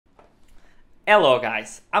Hello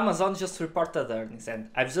guys, Amazon just reported earnings and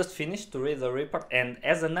I've just finished to read the report, and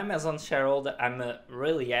as an Amazon shareholder I'm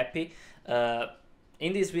really happy.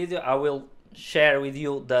 In this video I will share with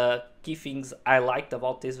you the key things I liked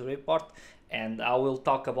about this report, and I will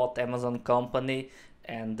talk about Amazon company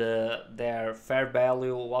and their fair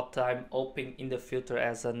value, what I'm hoping in the future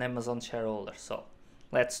as an Amazon shareholder. So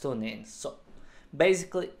let's tune in. So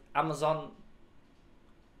basically Amazon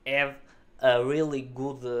have a really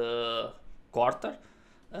good quarter.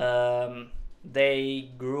 They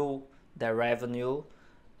grew their revenue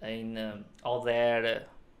in all their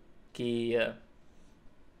key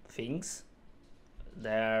things,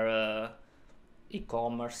 their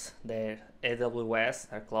e-commerce, their AWS,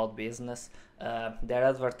 their cloud business, their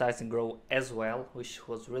advertising grew as well, which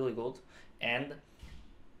was really good. And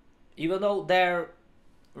even though their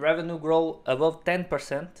revenue grew above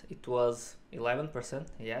 10%, it was 11%,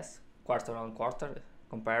 yes, quarter on quarter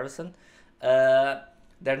comparison.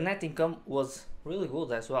 Their net income was really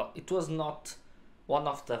good as well. It was not one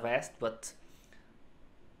of the best, but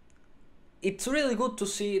it's really good to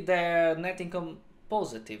see their net income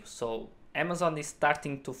positive. So Amazon is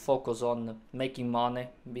starting to focus on making money,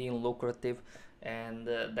 being lucrative, and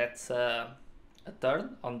that's a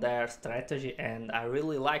turn on their strategy, and I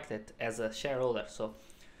really liked it as a shareholder. So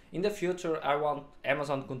in the future I want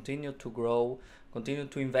Amazon continue to grow, continue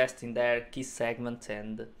to invest in their key segments,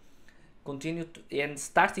 and continue to, and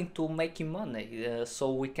starting to making money,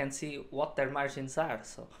 so we can see what their margins are.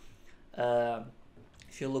 So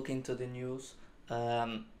if you look into the news,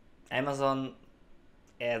 Amazon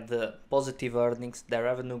had positive earnings, their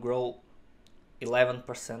revenue grow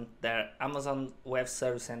 11%, their Amazon Web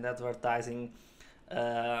Service and advertising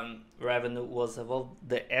revenue was above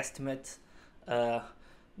the estimate.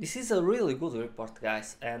 This is a really good report,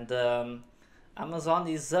 guys, and Amazon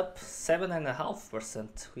is up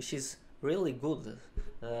 7.5%, which is really good.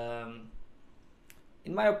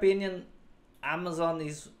 In my opinion, Amazon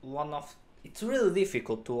is one of, it's really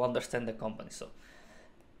difficult to understand the company.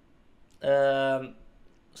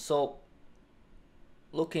 So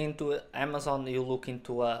looking into Amazon, you look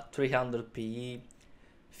into a 300 PE,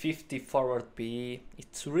 50 forward PE.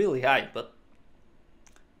 It's really high, but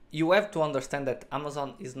you have to understand that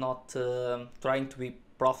Amazon is not trying to be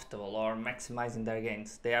profitable or maximizing their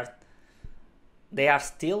gains. They are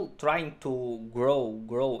still trying to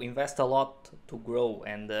grow, invest a lot to grow,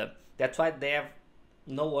 and that's why they have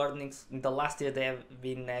no earnings. In the last year they have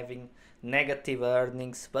been having negative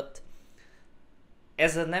earnings, but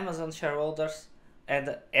as an Amazon shareholder,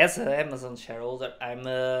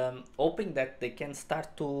 I'm hoping that they can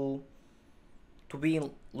start to be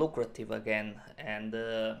lucrative again, and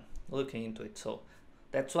looking into it. So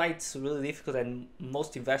that's why it's really difficult, and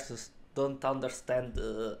most investors don't understand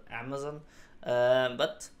Amazon.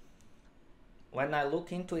 But when I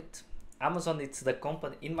look into it, Amazon, it's the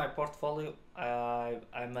company in my portfolio.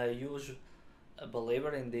 I'm a huge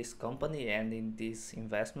believer in this company and in this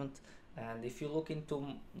investment. And if you look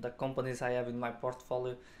into the companies I have in my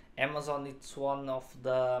portfolio, Amazon, it's one of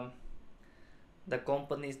the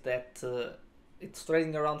companies that it's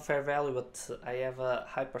trading around fair value, but I have a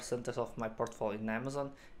high percentage of my portfolio in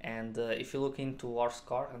Amazon. And if you look into our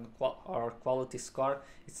score and our quality score,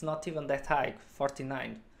 it's not even that high,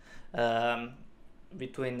 49.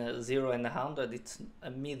 Between 0 and 100, it's a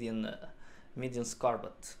median score.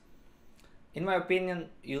 But in my opinion,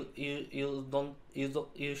 you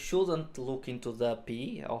shouldn't look into the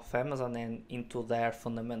PE of Amazon and into their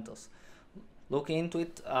fundamentals. Looking into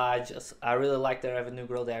it, I really like their revenue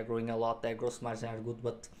growth. They are growing a lot. Their gross margins are good,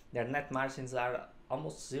 but their net margins are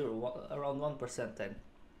almost zero, around 1%. And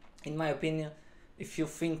in my opinion, if you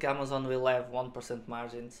think Amazon will have 1%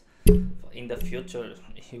 margins in the future,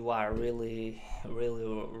 you are really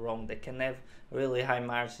wrong. They can have really high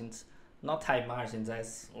margins, not high margins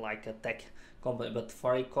as like a tech company, but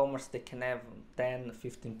for e-commerce they can have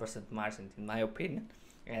 10-15% margins, in my opinion.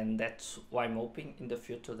 And that's why I'm hoping in the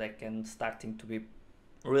future they can starting to be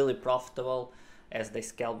really profitable as they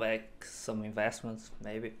scale back some investments.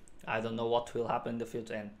 Maybe, I don't know what will happen in the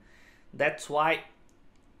future, and that's why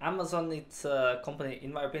Amazon, it's a company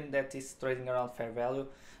in my opinion that is trading around fair value,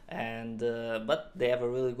 and but they have a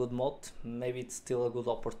really good moat. Maybe it's still a good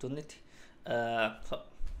opportunity. So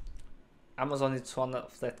Amazon is one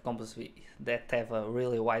of that companies that have a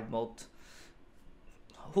really wide moat.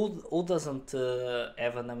 Who doesn't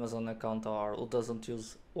have an Amazon account, or who doesn't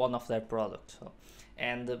use one of their products? So,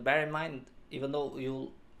 and bear in mind, even though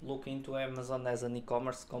you look into Amazon as an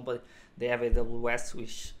e-commerce company, they have AWS,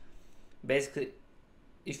 which basically,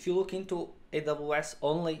 if you look into AWS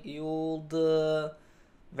only, you would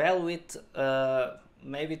value it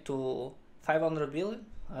maybe to 500 billion.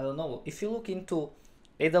 I don't know. If you look into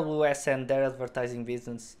AWS and their advertising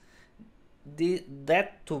business,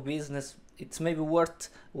 that two business, it's maybe worth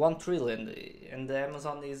 1 trillion, and the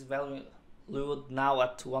Amazon is valued now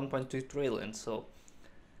at 1.2 trillion. So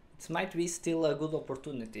it might be still a good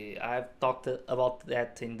opportunity. I've talked about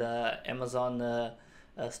that in the Amazon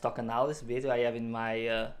stock analysis video I have in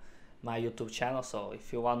my my YouTube channel. So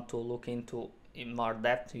if you want to look into in more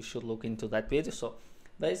depth, you should look into that video. So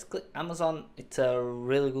basically, Amazon, it's a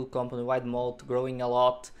really good company, wide moat, growing a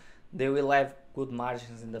lot. They will have good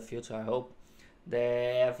margins in the future, I hope.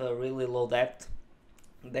 They have a really low debt.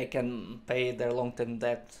 They can pay their long-term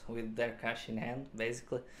debt with their cash in hand,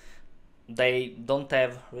 basically. They don't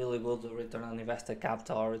have really good return on invested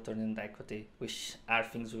capital or return on equity, which are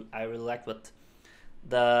things I really like. But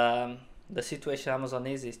the situation Amazon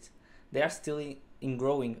is they are still in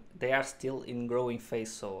growing. They are still in growing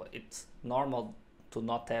phase, so it's normal to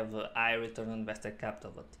not have a high return on invested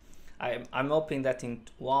capital. But I'm hoping that in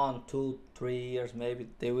 1, 2, 3 years maybe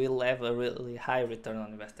they will have a really high return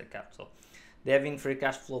on invested capital. They have in free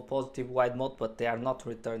cash flow positive wide moat, but they are not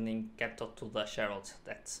returning capital to the shareholders.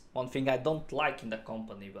 That's one thing I don't like in the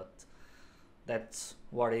company, but that's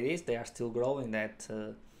what it is. They are still growing. That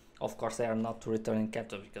of course they are not returning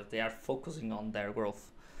capital because they are focusing on their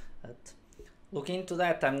growth. But looking into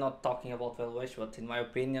that, I'm not talking about valuation, but in my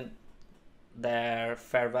opinion, their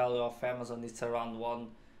fair value of Amazon is around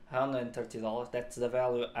 $130. That's the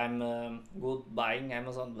value I'm good buying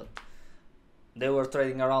Amazon, but they were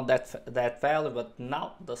trading around that value, but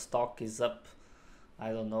now the stock is up,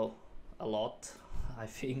 I don't know, a lot. I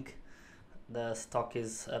think the stock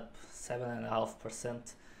is up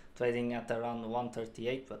 7.5%, trading at around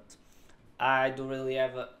 138. But I do really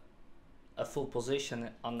have a full position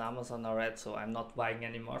on Amazon already, so I'm not buying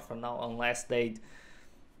anymore for now unless they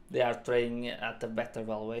are trading at a better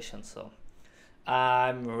valuation. So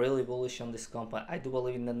I'm really bullish on this company. I do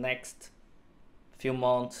believe in the next few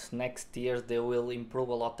months, next year, they will improve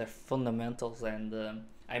a lot their fundamentals, and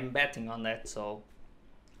I'm betting on that. So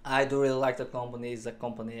I do really like the company. It's a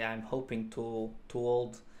company I'm hoping to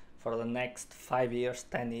hold for the next 5 years,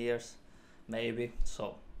 10 years maybe.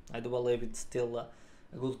 So I do believe it's still a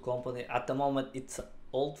good company. At the moment it's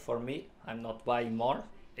old for me. I'm not buying more.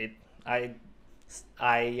 I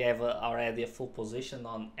have already a full position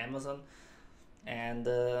on Amazon, and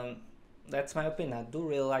that's my opinion. I do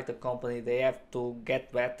really like the company. They have to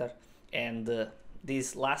get better, and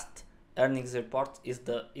this last earnings report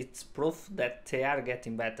it's proof that they are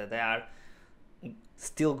getting better. They are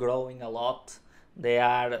still growing a lot. They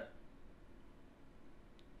are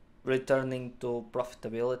returning to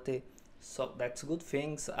profitability, so that's good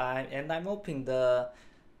things. I'm hoping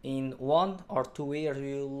in 1 or 2 years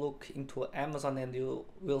you look into Amazon and you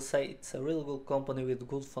will say it's a really good company with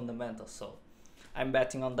good fundamentals. So I'm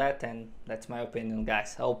betting on that, and that's my opinion,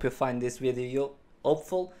 guys. I hope you find this video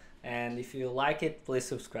helpful, and if you like it, please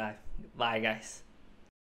subscribe. Bye, guys.